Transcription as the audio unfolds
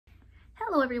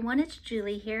Hello everyone, it's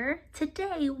Julie here.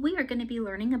 Today we are going to be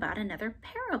learning about another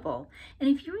parable. And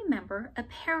if you remember, a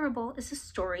parable is a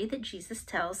story that Jesus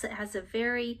tells that has a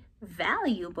very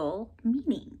valuable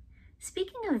meaning.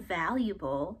 Speaking of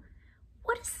valuable,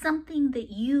 what is something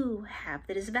that you have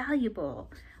that is valuable?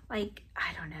 Like,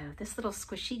 I don't know, this little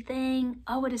squishy thing.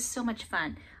 Oh, it is so much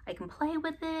fun. I can play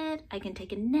with it. I can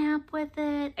take a nap with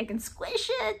it. I can squish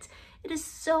it. It is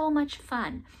so much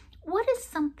fun. What is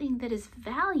something that is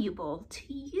valuable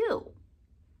to you?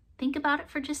 Think about it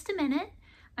for just a minute.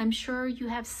 I'm sure you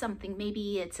have something. Maybe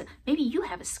you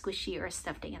have a squishy or a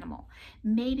stuffed animal.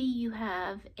 Maybe you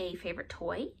have a favorite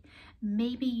toy.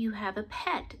 Maybe you have a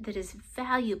pet that is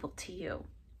valuable to you.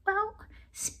 Well,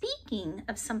 speaking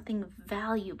of something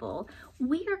valuable,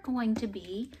 we are going to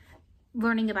be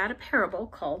learning about a parable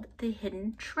called The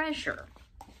Hidden Treasure.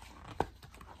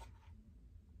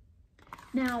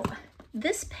 Now,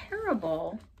 this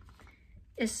parable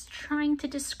is trying to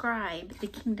describe the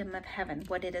kingdom of heaven,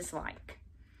 what it is like.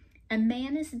 A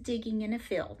man is digging in a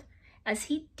field. As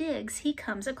he digs, he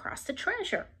comes across a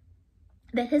treasure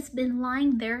that has been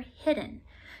lying there hidden.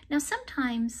 Now,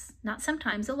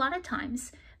 a lot of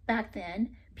times back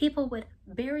then, people would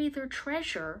bury their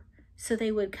treasure so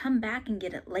they would come back and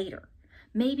get it later.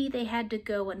 Maybe they had to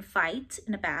go and fight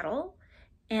in a battle,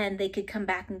 and they could come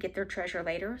back and get their treasure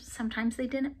later. Sometimes they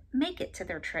didn't make it to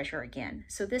their treasure again.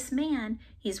 So this man,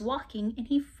 he's walking and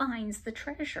he finds the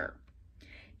treasure.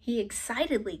 He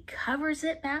excitedly covers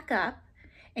it back up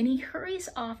and he hurries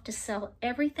off to sell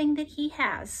everything that he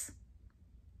has.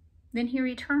 Then he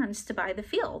returns to buy the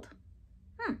field.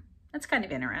 That's kind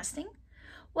of interesting.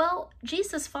 Well,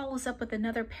 Jesus follows up with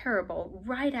another parable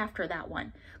right after that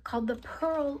one called the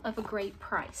Pearl of a Great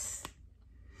Price.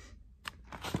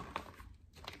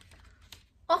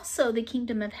 Also, the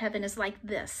kingdom of heaven is like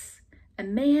this. A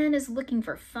man is looking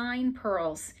for fine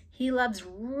pearls. He loves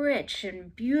rich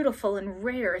and beautiful and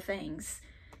rare things.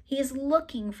 He is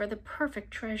looking for the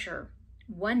perfect treasure.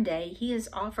 One day, he is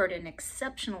offered an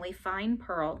exceptionally fine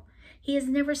pearl. He has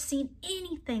never seen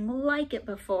anything like it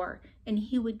before, and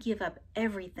he would give up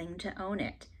everything to own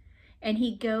it. And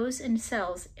he goes and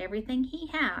sells everything he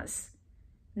has.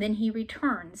 Then he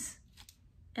returns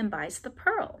and buys the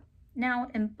pearl. Now,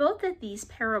 in both of these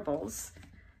parables,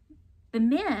 the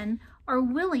men are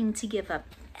willing to give up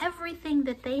everything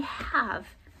that they have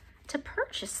to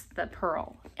purchase the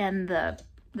pearl and the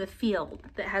field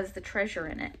that has the treasure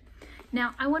in it.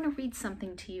 Now, I want to read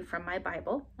something to you from my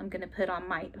Bible. I'm going to put on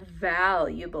my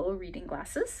valuable reading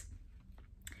glasses.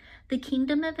 The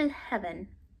kingdom of heaven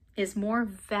is more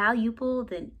valuable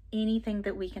than anything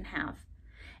that we can have,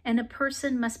 and a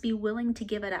person must be willing to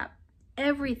give it up,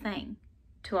 everything,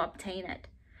 to obtain it.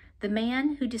 The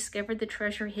man who discovered the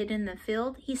treasure hidden in the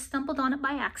field, he stumbled on it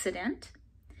by accident,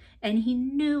 and he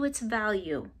knew its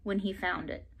value when he found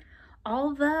it.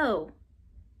 Although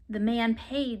the man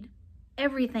paid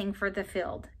everything for the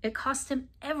field, it cost him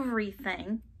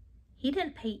everything, he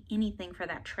didn't pay anything for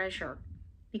that treasure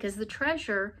because the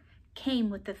treasure came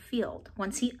with the field.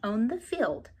 Once he owned the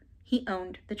field, he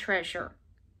owned the treasure.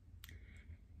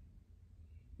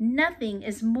 Nothing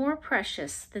is more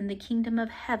precious than the kingdom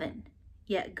of heaven,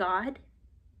 yet God,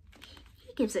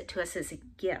 he gives it to us as a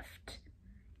gift.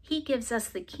 He gives us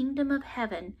the kingdom of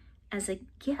heaven as a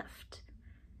gift.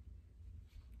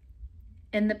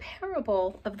 In the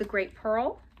parable of the great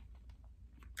pearl,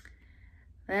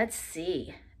 let's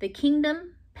see, the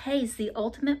kingdom pays the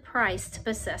ultimate price to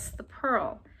possess the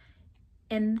pearl.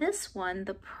 In this one,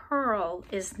 the pearl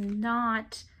is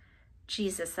not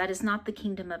Jesus. That is not the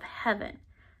kingdom of heaven.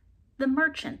 The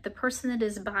merchant, the person that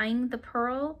is buying the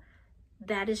pearl,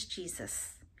 that is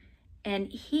Jesus. And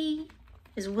he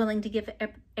is willing to give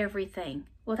up everything.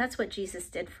 Well, that's what Jesus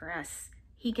did for us.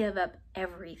 He gave up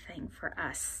everything for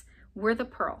us. We're the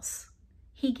pearls.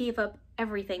 He gave up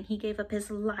everything. He gave up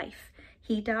his life.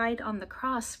 He died on the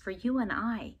cross for you and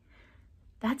I.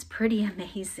 That's pretty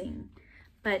amazing.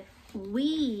 But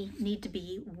we need to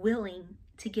be willing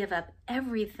to give up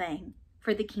everything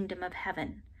for the kingdom of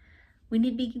heaven. We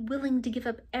need to be willing to give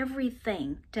up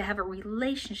everything to have a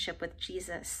relationship with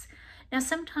Jesus. Now,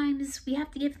 sometimes we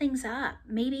have to give things up.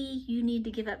 Maybe you need to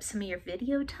give up some of your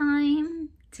video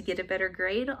time to get a better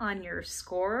grade on your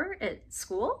score at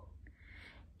school.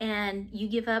 And you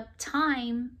give up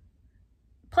time,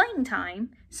 playing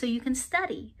time, so you can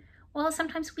study. Well,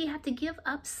 sometimes we have to give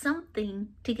up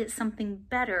something to get something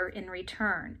better in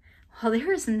return. Well,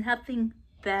 there is nothing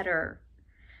better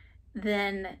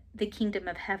than the kingdom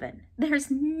of heaven.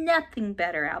 There's nothing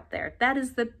better out there. That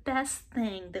is the best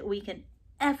thing that we can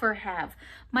ever have.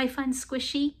 My fun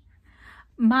squishy,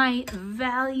 My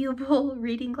valuable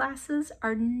reading glasses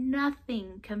are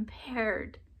nothing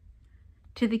compared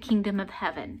to the kingdom of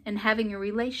heaven, and having a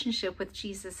relationship with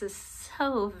Jesus is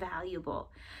so valuable.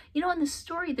 You know, in the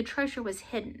story, the treasure was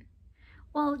hidden.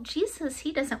 Well, Jesus,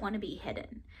 he doesn't want to be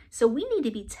hidden. So we need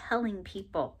to be telling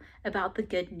people about the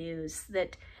good news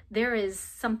that there is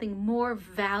something more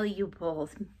valuable,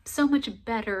 so much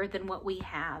better than what we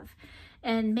have.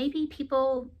 And maybe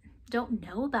people don't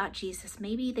know about Jesus.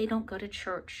 Maybe they don't go to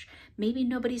church. Maybe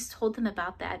nobody's told them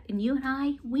about that. And you and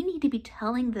I, we need to be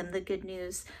telling them the good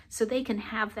news so they can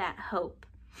have that hope.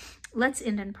 Let's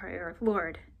end in prayer.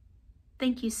 Lord,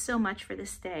 thank you so much for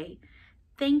this day.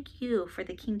 Thank you for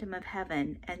the kingdom of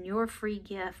heaven and your free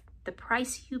gift, the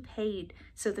price you paid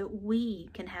so that we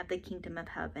can have the kingdom of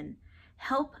heaven.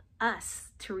 Help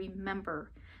us to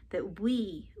remember that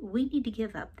we need to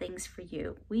give up things for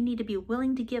you. We need to be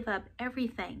willing to give up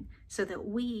everything so that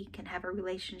we can have a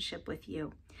relationship with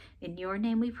you. In your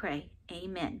name we pray,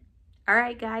 amen. All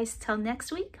right, guys, till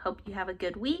next week. Hope you have a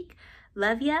good week.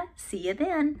 Love ya. See you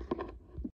then.